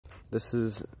This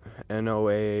is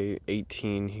NOA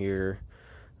 18 here.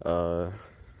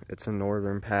 It's a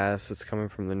northern pass. It's coming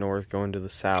from the north going to the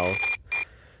south.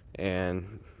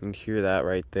 And you can hear that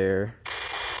right there.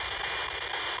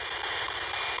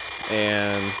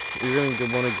 And you're going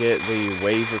to want to get the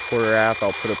Wave Recorder app.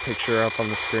 I'll put a picture up on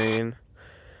the screen.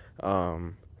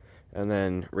 And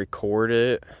then record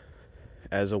it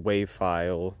as a WAV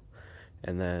file.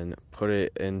 And then put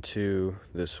it into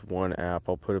this one app.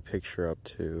 I'll put a picture up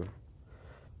too.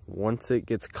 Once it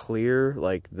gets clear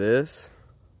like this,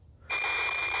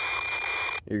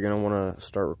 you're going to want to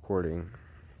start recording.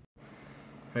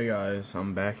 Hey guys,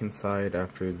 I'm back inside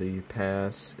after the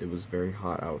pass. It was very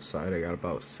hot outside. I got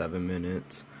about 7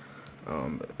 minutes.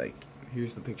 But like,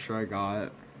 here's the picture I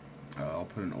got. I'll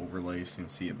put an overlay so you can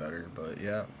see it better. But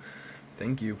yeah,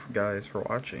 thank you guys for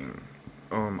watching.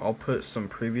 I'll put some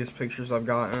previous pictures I've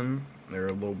gotten. They're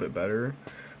a little bit better,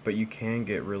 but you can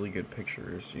get really good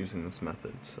pictures using this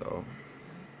method. So